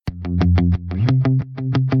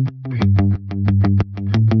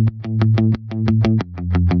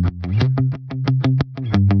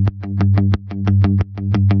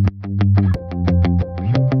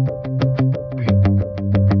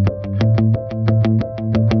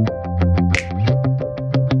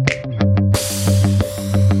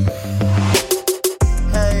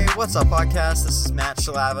What's up, podcast? This is Matt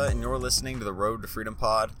Shalava, and you're listening to the Road to Freedom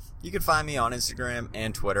Pod. You can find me on Instagram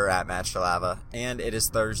and Twitter at Matt Shalava, and it is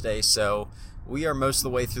Thursday, so we are most of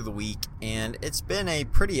the way through the week, and it's been a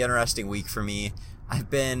pretty interesting week for me. I've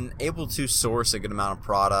been able to source a good amount of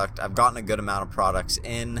product. I've gotten a good amount of products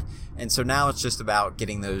in, and so now it's just about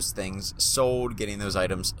getting those things sold, getting those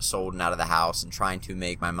items sold and out of the house, and trying to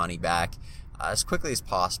make my money back as quickly as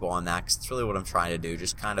possible on that, because it's really what I'm trying to do,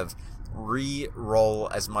 just kind of re-roll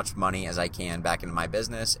as much money as I can back into my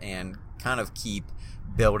business and kind of keep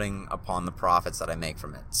building upon the profits that I make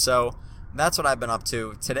from it. So that's what I've been up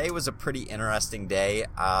to. Today was a pretty interesting day.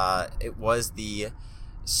 It was the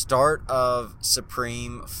start of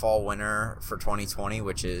Supreme Fall Winter for 2020,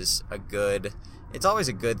 which is it's always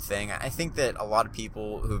a good thing. I think that a lot of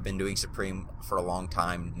people who've been doing Supreme for a long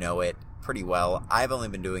time know it pretty well. I've only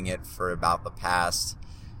been doing it for about the past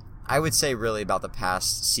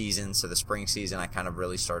season. So the spring season, I kind of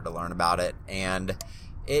really started to learn about it, and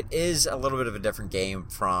it is a little bit of a different game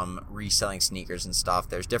from reselling sneakers and stuff.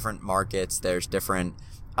 There's different markets, there's different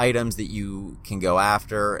items that you can go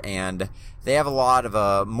after, and they have a lot of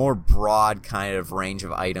a more broad kind of range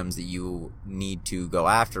of items that you need to go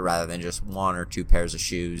after rather than just one or two pairs of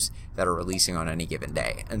shoes that are releasing on any given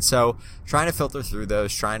day. And so trying to filter through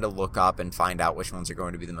those, trying to look up and find out which ones are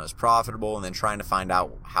going to be the most profitable, and then trying to find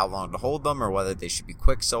out how long to hold them or whether they should be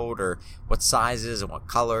quick sold or what sizes and what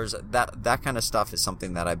colors, that kind of stuff is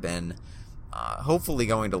something that I've been hopefully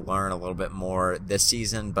going to learn a little bit more this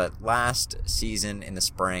season. But last season in the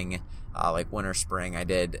spring, like winter, spring, I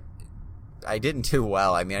didn't do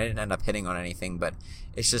well. I mean, I didn't end up hitting on anything, but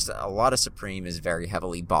it's just a lot of Supreme is very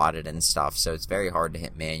heavily botted and stuff, so it's very hard to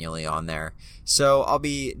hit manually on there. So I'll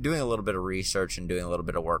be doing a little bit of research and doing a little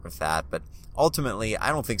bit of work with that, but ultimately,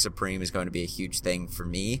 I don't think Supreme is going to be a huge thing for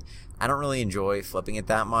me. I don't really enjoy flipping it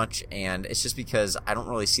that much, and it's just because I don't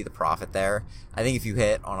really see the profit there. I think if you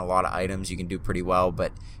hit on a lot of items, you can do pretty well,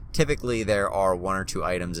 but typically there are one or two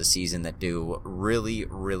items a season that do really,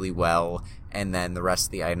 really well, and then the rest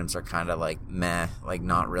of the items are kind of like meh, like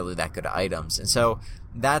not really that good items. And so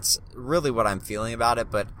that's really what I'm feeling about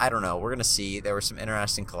it, but I don't know. We're going to see. There were some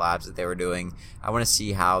interesting collabs that they were doing. I want to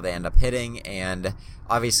see how they end up hitting, and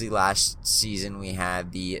obviously last season we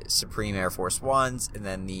had the Supreme Air Force Ones, and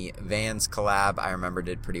then the Vans collab I remember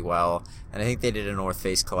did pretty well, and I think they did a North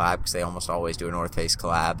Face collab because they almost always do a North Face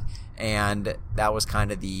collab, and that was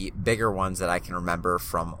kind of the bigger ones that I can remember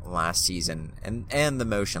from last season, and the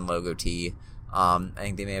Motion logo tee. I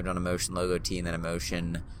think they may have done a Motion logo tee and then a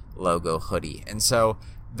Motion logo hoodie, and so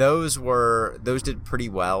those did pretty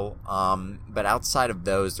well, but outside of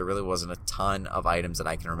those, there really wasn't a ton of items that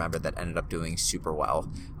I can remember that ended up doing super well.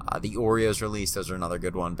 The Oreos release, those are another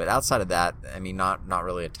good one, but outside of that, I mean, not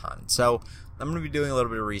really a ton. So I'm going to be doing a little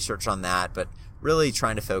bit of research on that, but really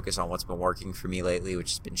trying to focus on what's been working for me lately,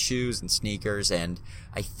 which has been shoes and sneakers, and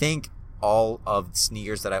I think all of the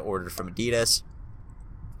sneakers that I ordered from Adidas,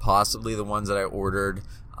 possibly the ones that I ordered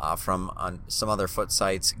from on some other foot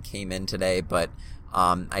sites, came in today, but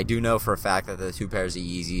I do know for a fact that the two pairs of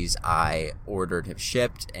Yeezys I ordered have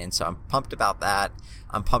shipped, and so I'm pumped about that.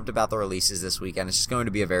 I'm pumped about the releases this weekend. It's just going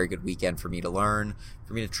to be a very good weekend for me to learn,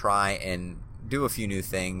 for me to try and do a few new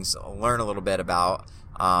things, learn a little bit about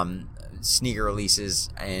sneaker releases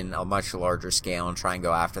in a much larger scale and try and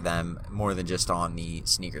go after them more than just on the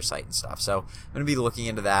sneaker site and stuff. So I'm going to be looking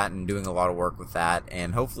into that and doing a lot of work with that,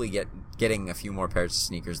 and hopefully getting a few more pairs of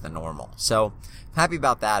sneakers than normal. So happy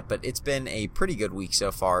about that, but it's been a pretty good week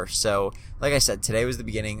so far. So like I said, today was the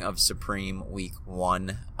beginning of Supreme Week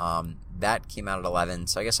 1. That came out at 11,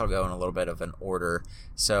 so I guess I'll go in a little bit of an order.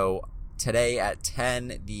 So today at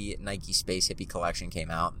 10, the Nike Space Hippie collection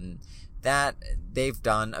came out, and that they've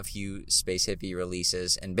done a few Space Hippie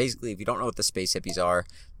releases, and basically if you don't know what the Space Hippies are,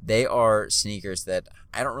 they are sneakers that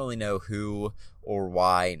I don't really know who or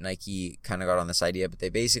why Nike kind of got on this idea, but they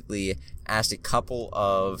basically asked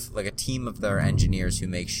a team of their engineers who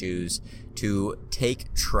make shoes to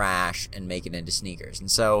take trash and make it into sneakers.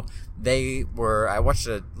 And so I watched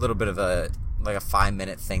a little bit of a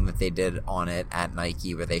 5-minute thing that they did on it at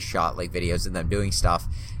Nike where they shot like videos of them doing stuff,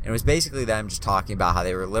 and it was basically them just talking about how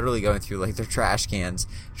they were literally going through like their trash cans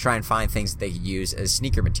to try and find things that they could use as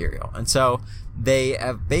sneaker material. And so they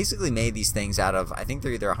have basically made these things out of, I think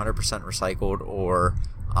they're either 100% recycled or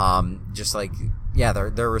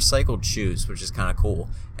they're recycled shoes, which is kind of cool.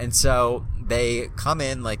 And so they come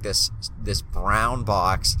in like this brown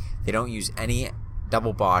box. They don't use any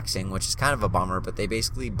double boxing, which is kind of a bummer, but they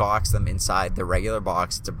basically box them inside the regular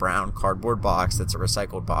box. It's a brown cardboard box that's a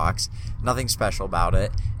recycled box, nothing special about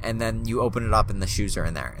it, and then you open it up and the shoes are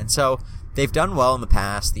in there. And so they've done well in the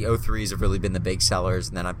past. The 03s have really been the big sellers,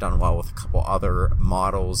 and then I've done well with a couple other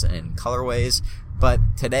models and colorways. But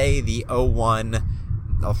today, the 01,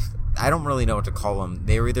 I don't really know what to call them.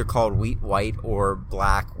 They were either called wheat white or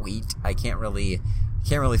black wheat. I can't really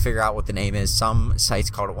figure out what the name is. Some sites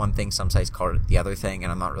called it one thing, some sites called it the other thing,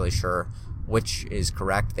 and I'm not really sure which is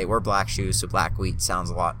correct. They were black shoes, so black wheat sounds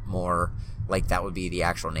a lot more like that would be the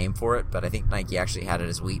actual name for it, but I think Nike actually had it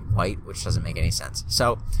as wheat white, which doesn't make any sense.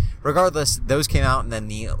 So regardless, those came out, and then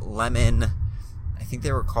the lemon, I think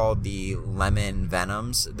they were called the Lemon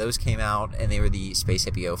Venoms. Those came out, and they were the Space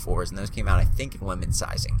Hippie 04s, and those came out, I think, in women's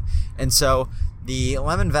sizing. And so the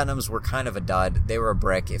Lemon Venoms were kind of a dud. They were a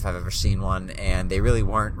brick, if I've ever seen one, and they really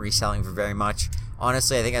weren't reselling for very much.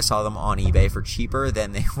 Honestly, I think I saw them on eBay for cheaper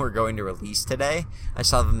than they were going to release today. I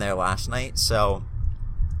saw them there last night, so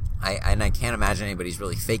I can't imagine anybody's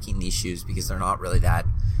really faking these shoes because they're not really that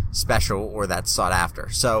special or that sought after.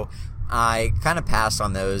 So I kind of passed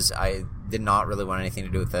on those. I did not really want anything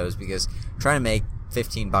to do with those because trying to make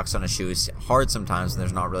 $15 on a shoe is hard sometimes when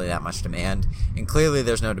there's not really that much demand. And clearly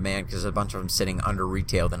there's no demand because there's a bunch of them sitting under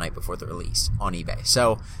retail the night before the release on eBay.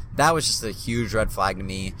 So that was just a huge red flag to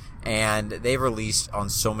me. And they've released on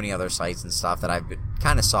so many other sites and stuff that I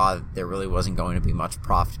kind of saw that there really wasn't going to be much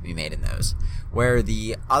profit to be made in those. Where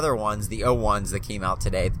the other ones, the 01s that came out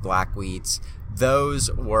today, the black wheats, those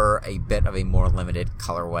were a bit of a more limited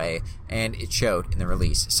colorway, and it showed in the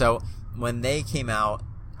release. So when they came out,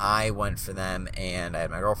 I went for them, and I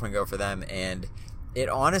had my girlfriend go for them, and it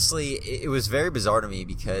honestly, it was very bizarre to me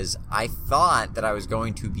because I thought that I was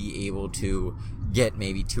going to be able to get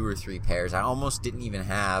maybe 2 or 3 pairs. I almost didn't even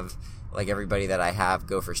have, like, everybody that I have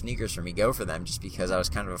go for sneakers for me go for them, just because I was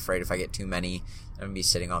kind of afraid if I get too many, I'm going to be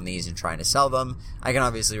sitting on these and trying to sell them. I can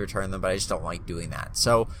obviously return them, but I just don't like doing that.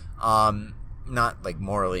 So, not like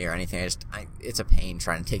morally or anything. It's a pain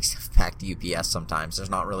trying to take stuff back to UPS sometimes. There's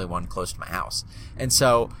not really one close to my house. And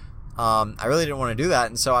so, I really didn't want to do that.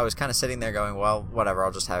 And so I was kind of sitting there going, well, whatever,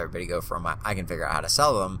 I'll just have everybody go for them. I can figure out how to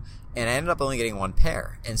sell them. And I ended up only getting 1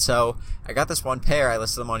 pair. And so I got this 1 pair. I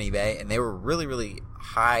listed them on eBay, and they were really, really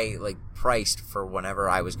high, like, priced for whenever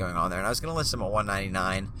I was going on there. And I was going to list them at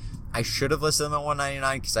 $199. I should have listed them at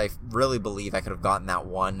 $199 because I really believe I could have gotten that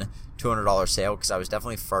one $200 sale because I was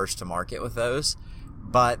definitely first to market with those.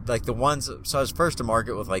 But like the ones, so I was first to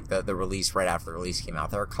market with like the release right after the release came out.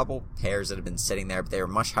 There were a couple pairs that had been sitting there, but they were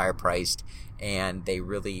much higher priced and they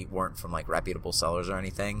really weren't from like reputable sellers or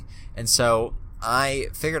anything. And so I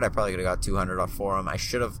figured I probably could have got 200 off for them. I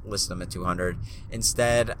should have listed them at 200.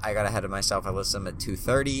 Instead, I got ahead of myself. I listed them at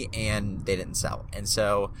 230 and they didn't sell. And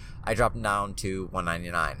so I dropped them down to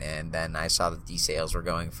 199, and then I saw that these sales were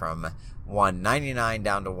going from 199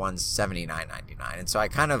 down to 179.99. And so I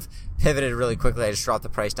kind of pivoted really quickly. I just dropped the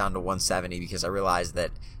price down to 170 because I realized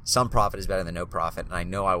that some profit is better than no profit, and I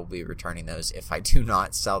know I will be returning those if I do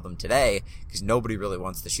not sell them today because nobody really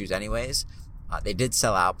wants the shoes anyways. They did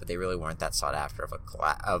sell out, but they really weren't that sought after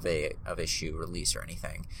of a shoe release or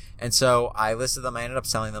anything. And so I listed them. I ended up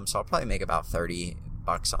selling them, so I'll probably make about $30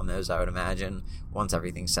 on those, I would imagine, once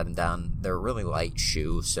everything's said and done. They're a really light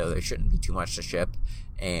shoe, so there shouldn't be too much to ship,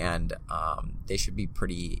 and they should be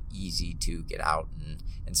pretty easy to get out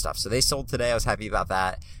and stuff. So they sold today. I was happy about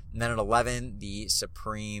that. And then at 11, the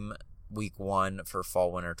Supreme Week 1 for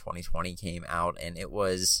Fall Winter 2020 came out, and it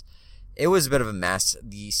was a bit of a mess.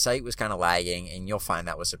 The site was kind of lagging, and you'll find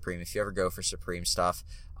that with Supreme. If you ever go for Supreme stuff,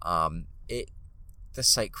 the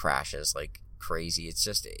site crashes like crazy. It's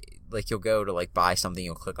just like you'll go to like buy something,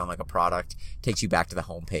 you'll click on like a product, takes you back to the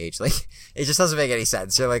homepage. Like it just doesn't make any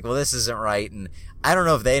sense. You're like, well, this isn't right, and I don't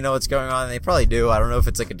know if they know what's going on. They probably do. I don't know if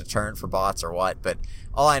it's like a deterrent for bots or what, but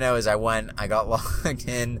all I know is I got logged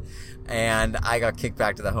in, and I got kicked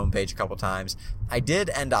back to the homepage a couple times. I did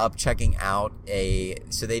end up checking out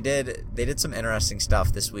so they did some interesting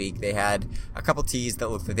stuff this week. They had a couple tees that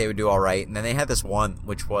looked like they would do all right, and then they had this one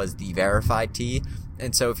which was the verified tee.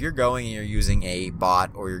 And so if you're going and you're using a bot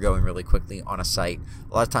or you're going really quickly on a site,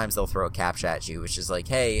 a lot of times they'll throw a CAPTCHA at you, which is like,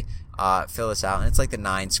 hey, fill this out. And it's like the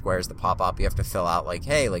 9 squares that pop up. You have to fill out like,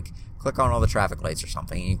 hey, like click on all the traffic lights or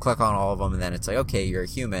something. And you click on all of them, and then it's like, okay, you're a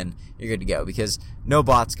human, you're good to go. Because no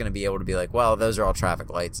bot's going to be able to be like, well, those are all traffic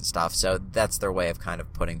lights and stuff. So that's their way of kind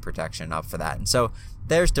of putting protection up for that. And so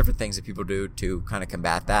there's different things that people do to kind of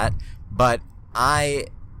combat that. But I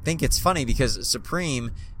think it's funny because Supreme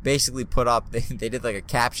basically put up, they did like a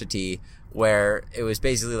CAPTCHA tee where it was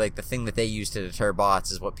basically like the thing that they used to deter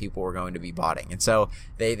bots is what people were going to be botting. And so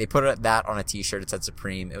they put that on a t-shirt. It said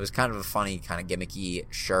Supreme. It was kind of a funny, kind of gimmicky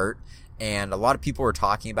shirt. And a lot of people were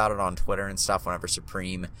talking about it on Twitter and stuff whenever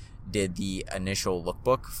Supreme did the initial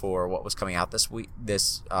lookbook for what was coming out this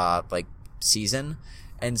season.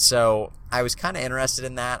 And so I was kind of interested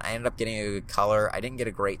in that. I ended up getting a good color. I didn't get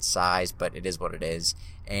a great size, but it is what it is.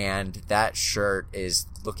 And that shirt is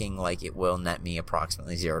looking like it will net me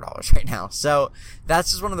approximately $0 right now. So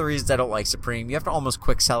that's just one of the reasons I don't like Supreme. You have to almost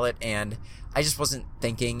quick sell it, and I just wasn't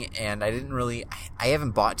thinking, and I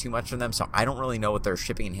haven't bought too much from them, so I don't really know what their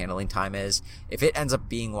shipping and handling time is. If it ends up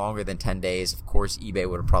being longer than 10 days, of course, eBay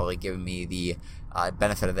would have probably given me the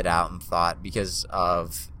benefit of the doubt and thought, because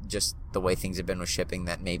of just the way things have been with shipping,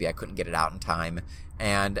 that maybe I couldn't get it out in time.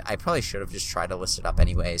 And I probably should have just tried to list it up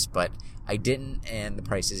anyways, but I didn't, and the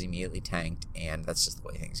prices immediately tanked, and that's just the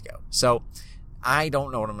way things go. So I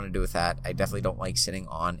don't know what I'm going to do with that. I definitely don't like sitting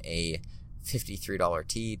on a $53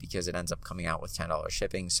 tee because it ends up coming out with $10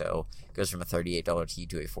 shipping. So it goes from a $38 tee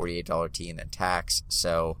to a $48 tee and then tax.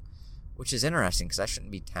 So, which is interesting because I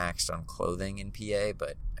shouldn't be taxed on clothing in PA,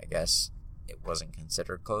 but I guess it wasn't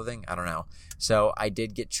considered clothing. I don't know. So I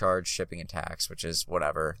did get charged shipping and tax, which is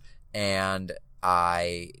whatever. And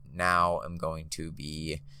I now am going to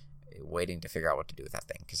be waiting to figure out what to do with that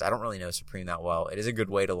thing because I don't really know Supreme that well. It is a good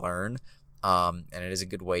way to learn, and it is a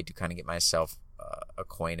good way to kind of get myself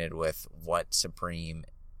acquainted with what Supreme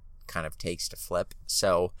kind of takes to flip.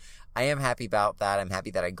 So I am happy about that. I'm happy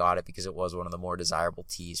that I got it because it was one of the more desirable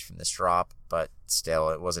tees from this drop, but still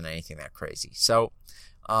it wasn't anything that crazy. So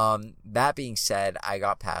that being said, I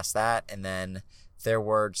got past that, and then there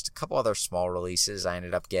were just a couple other small releases. I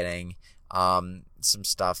ended up getting some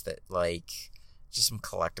stuff that just some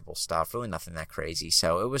collectible stuff, really nothing that crazy.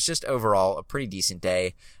 So it was just overall a pretty decent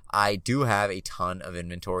day. I do have a ton of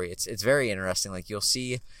inventory. It's very interesting. I'll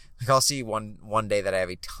see one day that I have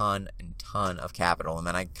a ton of capital, and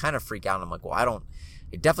then I kind of freak out and I'm like, well, I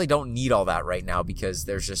definitely don't need all that right now because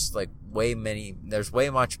there's just way better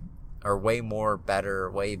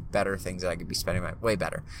things that I could be spending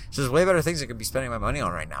So there's way better things I could be spending my money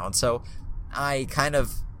on right now. And so I kind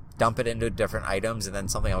of dump it into different items, and then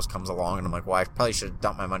something else comes along and I'm like, well, I probably should have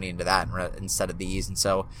dumped my money into that instead of these. And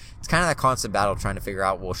so it's kind of that constant battle trying to figure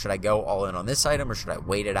out, well, should I go all in on this item or should I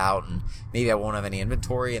wait it out and maybe I won't have any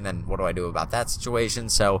inventory, and then what do I do about that situation?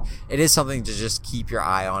 So it is something to just keep your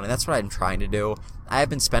eye on, and that's what I'm trying to do. I have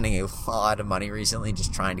been spending a lot of money recently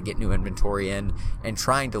just trying to get new inventory in and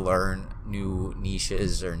trying to learn new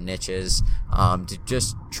niches or niches to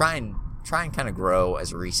just try and kind of grow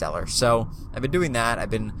as a reseller. So I've been doing that. I've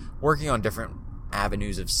been working on different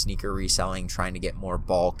avenues of sneaker reselling, trying to get more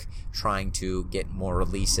bulk, trying to get more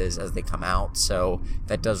releases as they come out. So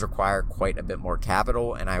that does require quite a bit more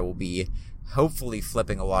capital, and I will be hopefully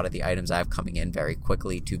flipping a lot of the items I have coming in very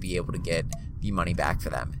quickly to be able to get the money back for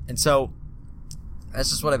them. And so that's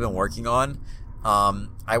just what I've been working on.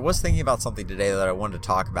 I was thinking about something today that I wanted to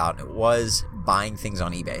talk about. It was buying things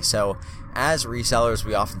on eBay. So as resellers,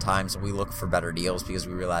 we look for better deals because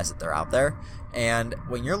we realize that they're out there. And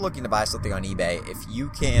when you're looking to buy something on eBay, if you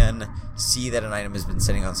can see that an item has been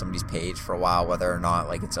sitting on somebody's page for a while, whether or not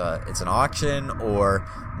it's an auction, or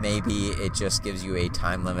maybe it just gives you a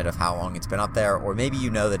time limit of how long it's been up there, or maybe you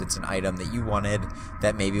know that it's an item that you wanted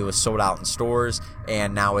that maybe was sold out in stores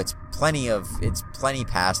and now it's plenty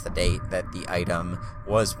past the date that the item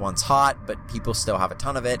was once hot, but people still have a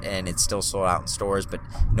ton of it and it's still sold out in stores, but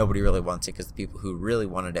nobody really wants it because the people who really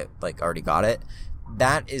wanted it already got it.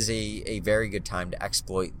 That is a very good time to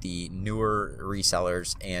exploit the newer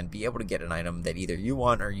resellers and be able to get an item that either you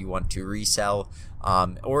want or you want to resell,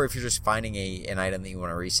 or if you're just finding an item that you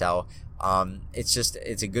want to resell,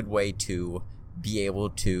 it's a good way to be able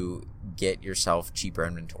to get yourself cheaper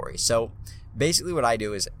inventory. So basically what I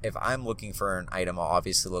do is if I'm looking for an item, I'll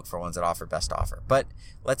obviously look for ones that offer best offer. But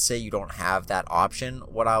let's say you don't have that option.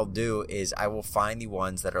 What I'll do is I will find the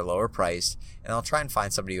ones that are lower priced, and I'll try and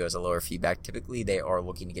find somebody who has a lower feedback. Typically, they are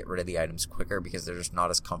looking to get rid of the items quicker because they're just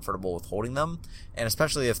not as comfortable with holding them. And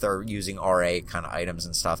especially if they're using RA kind of items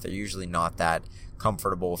and stuff, they're usually not that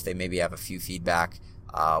comfortable if they maybe have a few feedback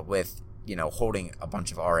with holding a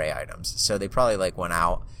bunch of RA items. So they probably went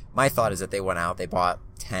out. My thought is that they went out, they bought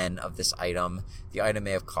 10 of this item. The item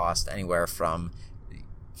may have cost anywhere from,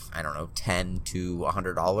 $10 to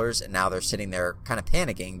 $100, and now they're sitting there kind of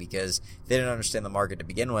panicking because they didn't understand the market to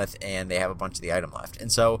begin with, and they have a bunch of the item left.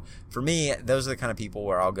 And so for me, those are the kind of people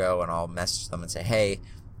where I'll go and I'll message them and say, hey,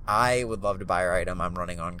 I would love to buy your item. I'm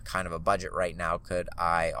running on kind of a budget right now. Could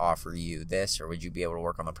I offer you this, or would you be able to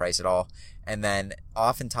work on the price at all? And then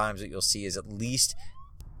oftentimes what you'll see is at least...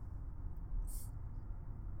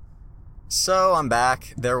 So I'm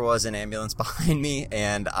back. There was an ambulance behind me,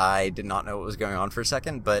 and I did not know what was going on for a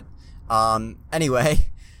second. But anyway,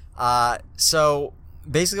 so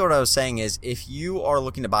basically what I was saying is, if you are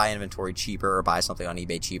looking to buy inventory cheaper or buy something on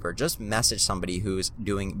eBay cheaper, just message somebody who's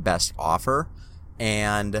doing best offer.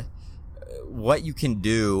 And what you can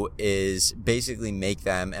do is basically make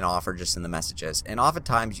them an offer just in the messages. And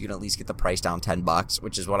oftentimes you can at least get the price down $10,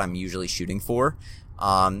 which is what I'm usually shooting for.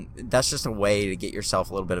 That's just a way to get yourself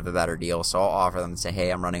a little bit of a better deal. So I'll offer them and say,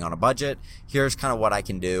 hey, I'm running on a budget. Here's kind of what I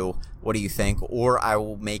can do. What do you think? Or I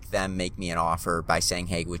will make them make me an offer by saying,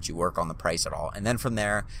 hey, would you work on the price at all? And then from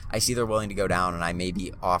there, I see they're willing to go down, and I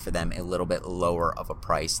maybe offer them a little bit lower of a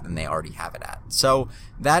price than they already have it at. So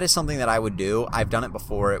that is something that I would do. I've done it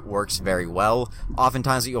before. It works very well.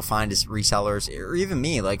 Oftentimes what you'll find is resellers, or even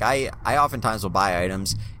me, like I oftentimes will buy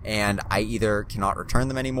items and I either cannot return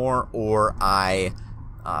them anymore, or I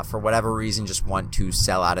for whatever reason just want to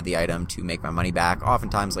sell out of the item to make my money back,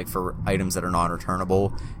 oftentimes like for items that are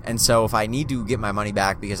non-returnable. And so if I need to get my money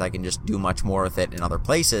back because I can just do much more with it in other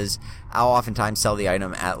places, I'll oftentimes sell the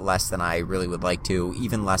item at less than I really would like to,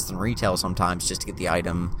 even less than retail sometimes, just to get the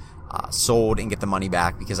item sold and get the money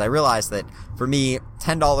back, because I realize that for me,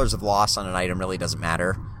 $10 of loss on an item really doesn't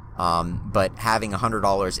matter. But having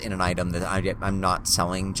 $100 in an item that I'm not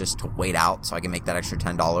selling just to wait out so I can make that extra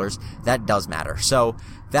 $10, that does matter. So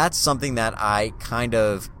that's something that I kind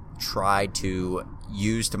of try to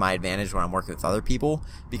use to my advantage when I'm working with other people,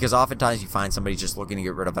 because oftentimes you find somebody just looking to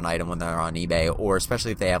get rid of an item when they're on eBay, or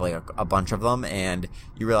especially if they have like a bunch of them and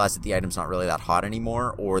you realize that the item's not really that hot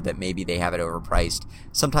anymore, or that maybe they have it overpriced.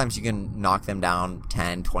 Sometimes you can knock them down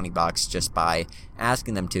 $10-$20 just by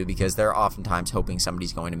asking them to, because they're oftentimes hoping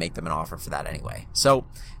somebody's going to make them an offer for that anyway. So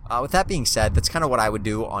with that being said, that's kind of what I would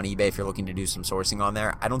do on eBay if you're looking to do some sourcing on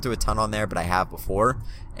there. I don't do a ton on there, but I have before,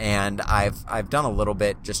 and I've done a little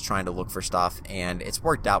bit just trying to look for stuff, and it's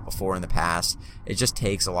worked out before in the past. It just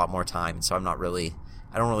takes a lot more time, so I don't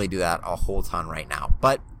really do that a whole ton right now.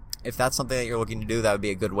 But if that's something that you're looking to do, that would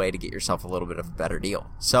be a good way to get yourself a little bit of a better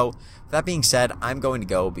deal. So with that being said, I'm going to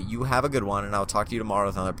go, but you have a good one, and I'll talk to you tomorrow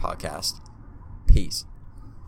with another podcast. Peace.